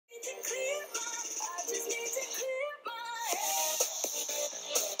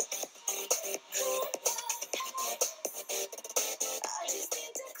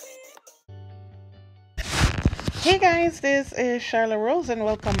guys, this is Charlotte Rose and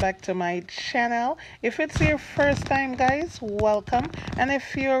welcome back to my channel. If it's your first time guys, welcome, and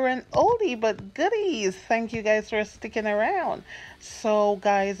if you're an oldie but goodies, thank you guys for sticking around. So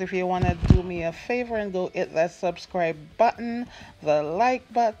guys, if you want to do me a favor and go hit that subscribe button, the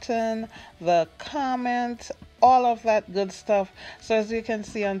like button, the comment, all of that good stuff. So as you can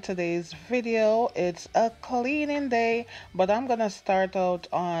see on today's video, it's a cleaning day, but I'm gonna start out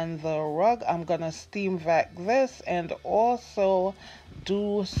on the rug. I'm gonna steam vac this and also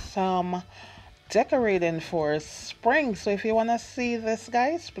do some decorating for spring. So if you want to see this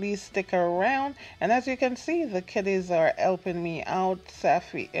guys, please stick around. And as you can see, the kiddies are helping me out,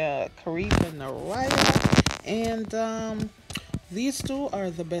 Safi, Karif and Naraya, and these two are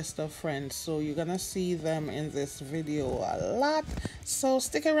the best of friends, so you're gonna see them in this video a lot, so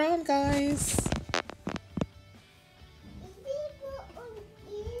stick around guys.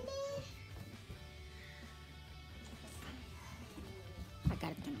 I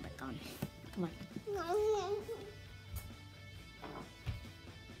gotta turn it back on. Come on.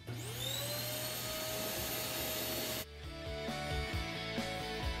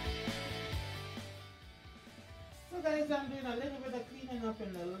 So guys, I'm doing a little bit of cleaning up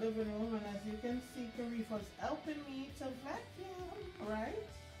in the living room, and as you can see, Karif was helping me to vacuum, right?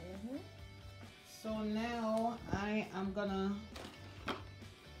 So now I am gonna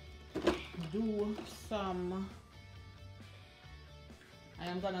do some, I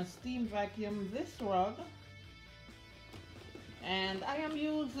am gonna steam vacuum this rug, and I am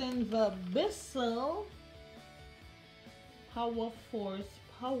using the Bissell Power Force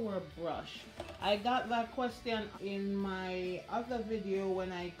Power Brush. I got that question in my other video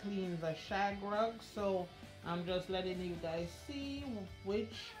when I cleaned the shag rug, so I'm just letting you guys see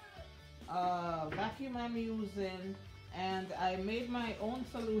which vacuum I'm using, and I made my own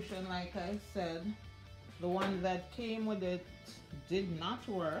solution. Like I said, the one that came with it did not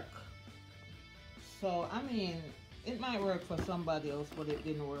work, so I mean it might work for somebody else, but it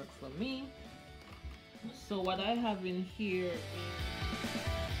didn't work for me. So what I have in here is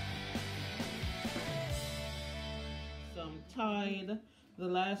some Tide. The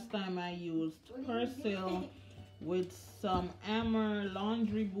last time I used Persil with some Amber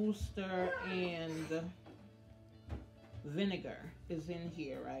laundry booster, and vinegar is in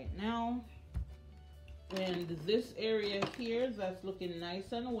here right now. And this area here that's looking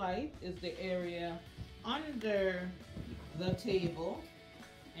nice and white is the area under the table,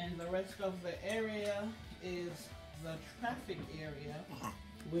 and the rest of the area is the traffic area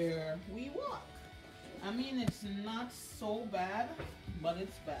where we walk. I mean, it's not so bad, but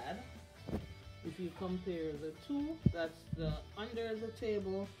it's bad. If you compare the two, that's the under the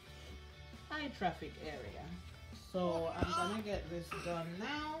table, high traffic area. So I'm gonna get this done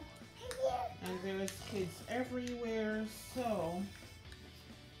now, and there's kids everywhere, so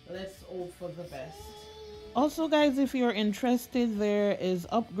let's hope for the best. Also guys, if you're interested, there is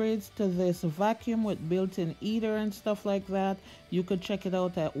upgrades to this vacuum with built-in heater and stuff like that. You could check it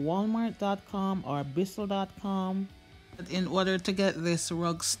out at walmart.com or bissell.com. In order to get this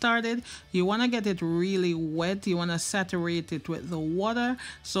rug started, you want to get it really wet. You want to saturate it with the water.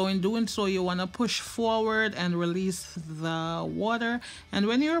 So in doing so, you want to push forward and release the water, and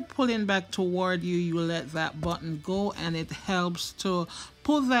when you're pulling back toward you, you let that button go, and it helps to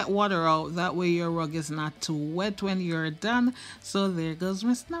pull that water out. That way your rug is not too wet when you're done. So there goes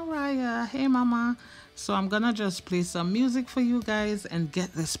Miss Naraya. Hey mama. So I'm gonna just play some music for you guys and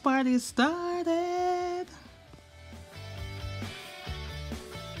get this party started.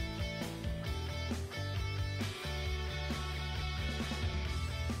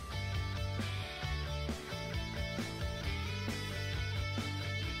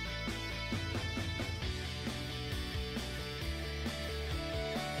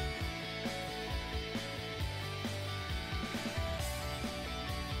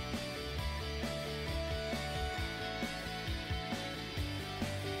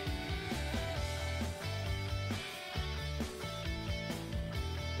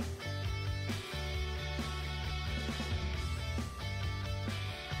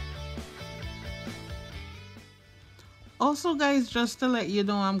 Also guys, just to let you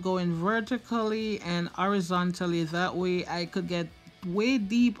know, I'm going vertically and horizontally. That way I could get way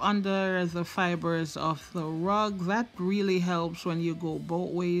deep under the fibers of the rug. That really helps when you go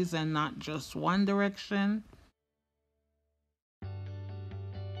both ways and not just one direction.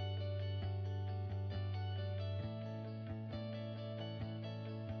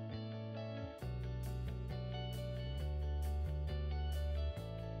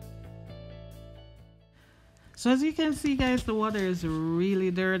 So as you can see, guys, the water is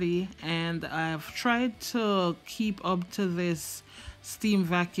really dirty, and I've tried to keep up to this steam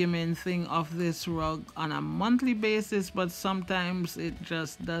vacuuming thing of this rug on a monthly basis, but sometimes it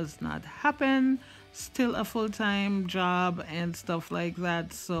just does not happen. Still a full-time job and stuff like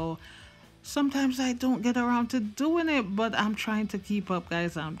that, so sometimes I don't get around to doing it, but I'm trying to keep up,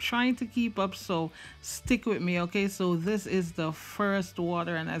 guys. I'm trying to keep up, so stick with me, okay? So this is the first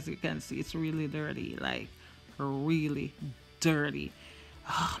water, and as you can see, it's really dirty, like really dirty.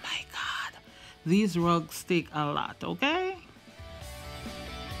 Oh my god, these rugs take a lot, okay?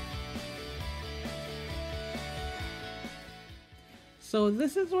 So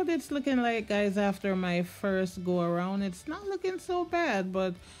this is what it's looking like, guys, after my first go around. It's not looking so bad,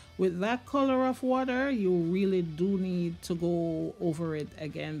 but with that color of water, you really do need to go over it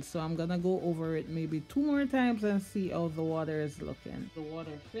again. So I'm gonna go over it maybe 2 more times and see how the water is looking. The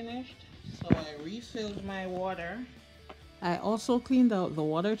water finished, so I refilled my water. I also cleaned out the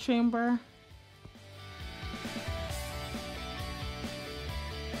water chamber.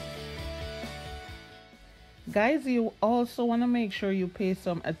 Guys, you also want to make sure you pay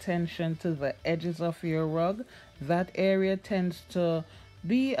some attention to the edges of your rug. That area tends to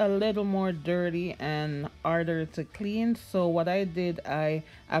be a little more dirty and harder to clean. So what I did, I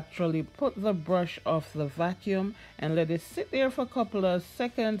actually put the brush off the vacuum and let it sit there for a couple of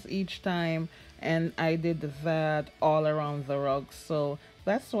seconds each time, and I did that all around the rug. So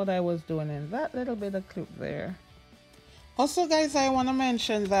that's what I was doing in that little bit of clip there. Also, guys, I want to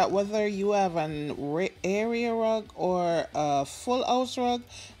mention that whether you have an area rug or a full house rug,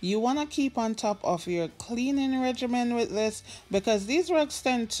 you want to keep on top of your cleaning regimen with this, because these rugs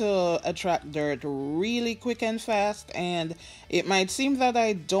tend to attract dirt really quick and fast, and it might seem that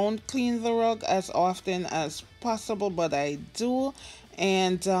I don't clean the rug as often as possible, but I do.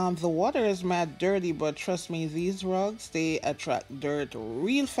 And the water is mad dirty, but trust me, these rugs, they attract dirt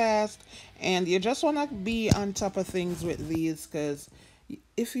real fast, and you just want to be on top of things with these, because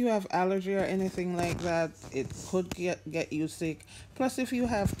if you have allergy or anything like that, it could get you sick. Plus, if you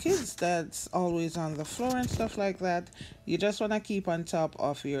have kids that's always on the floor and stuff like that, you just want to keep on top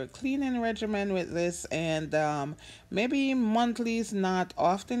of your cleaning regimen with this. And maybe monthly is not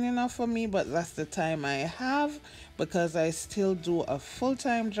often enough for me, but that's the time I have, because I still do a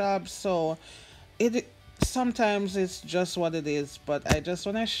full-time job, so sometimes it's just what it is. But I just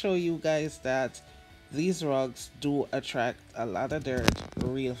want to show you guys that these rugs do attract a lot of dirt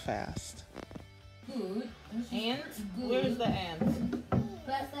real fast. Good. Ant? Where's the ant?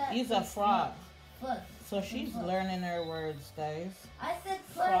 He's a frog. So she's learning her words, guys. I said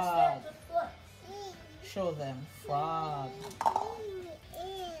Frog. Show them. Frog.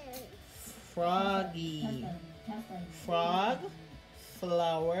 Froggy. Frog.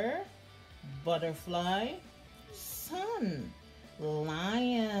 Flower. Butterfly. Sun.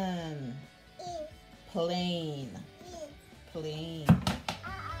 Lion. Plane. Plane.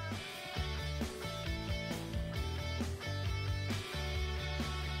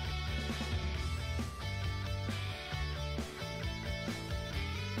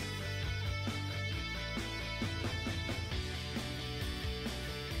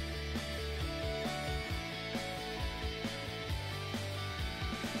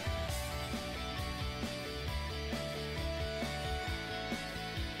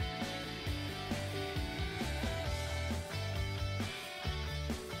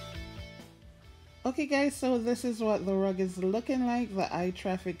 Okay guys, so this is what the rug is looking like. The eye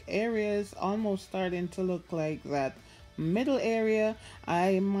traffic area is almost starting to look like that middle area.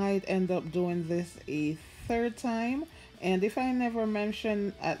 I might end up doing this a third time, and if I never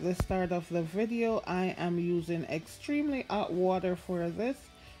mentioned at the start of the video, I am using extremely hot water for this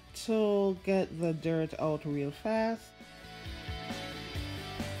to get the dirt out real fast.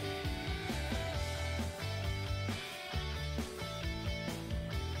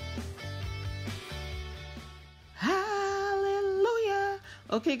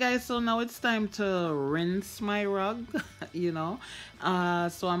 Okay guys, so now it's time to rinse my rug,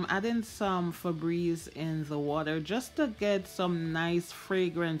 so I'm adding some Febreze in the water just to get some nice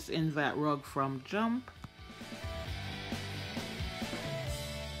fragrance in that rug from Jump.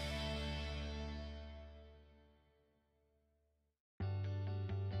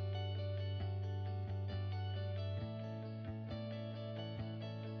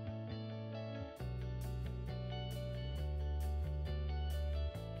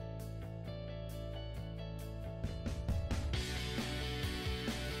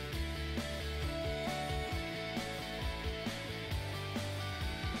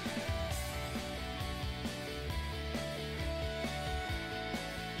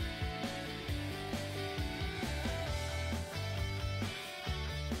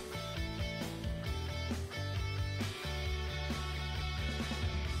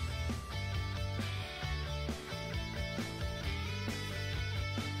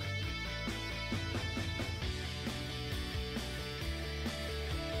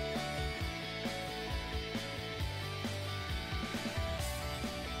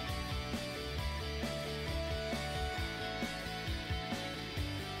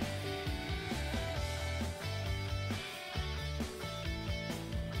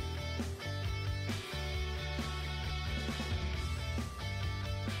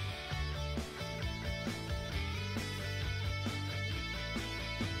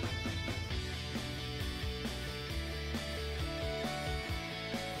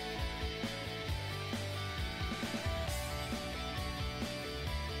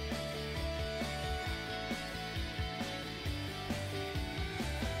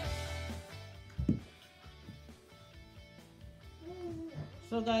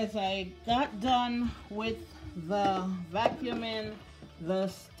 So guys, I got done with the vacuuming, the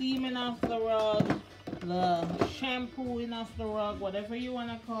steaming of the rug, the shampooing of the rug, whatever you want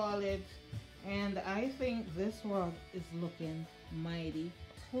to call it. And I think this rug is looking mighty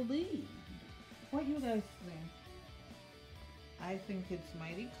clean. What you guys think? I think it's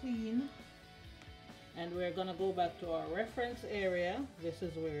mighty clean. And we're gonna go back to our reference area. This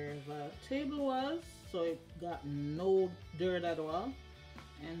is where the table was, so it got no dirt at all.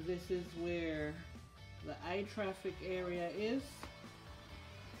 And this is where the eye traffic area is.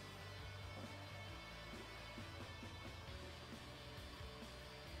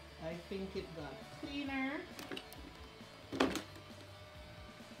 I think it got cleaner.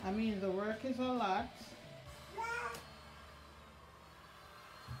 I mean, the work is a lot.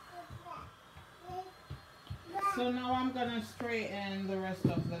 So now I'm gonna straighten the rest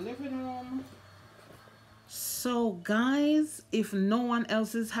of the living room. So guys, if no one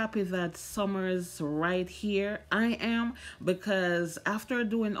else is happy that summer's right here, I am, because after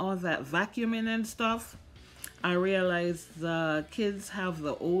doing all that vacuuming and stuff, I realized the kids have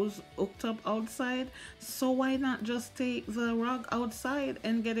the hose hooked up outside, so why not just take the rug outside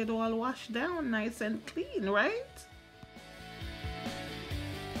and get it all washed down nice and clean, right?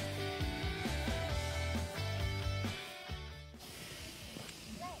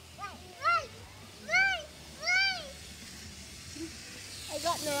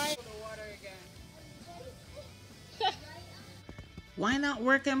 Why not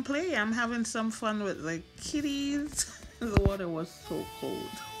work and play? I'm having some fun with the kitties. The water was so cold.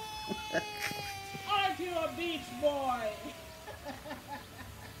 Aren't you a beach boy?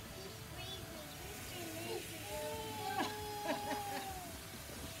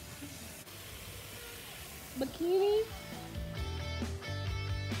 Bikini?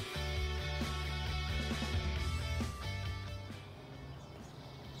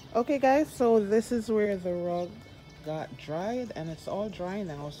 Okay guys, so this is where the rug got dried, and it's all dry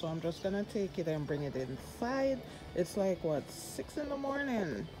now, so I'm just gonna take it and bring it inside. It's like what, 6 in the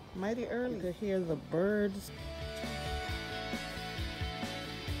morning, mighty early. You can hear the birds.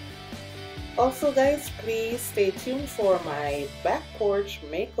 Also guys, please stay tuned for my back porch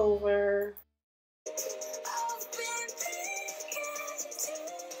makeover.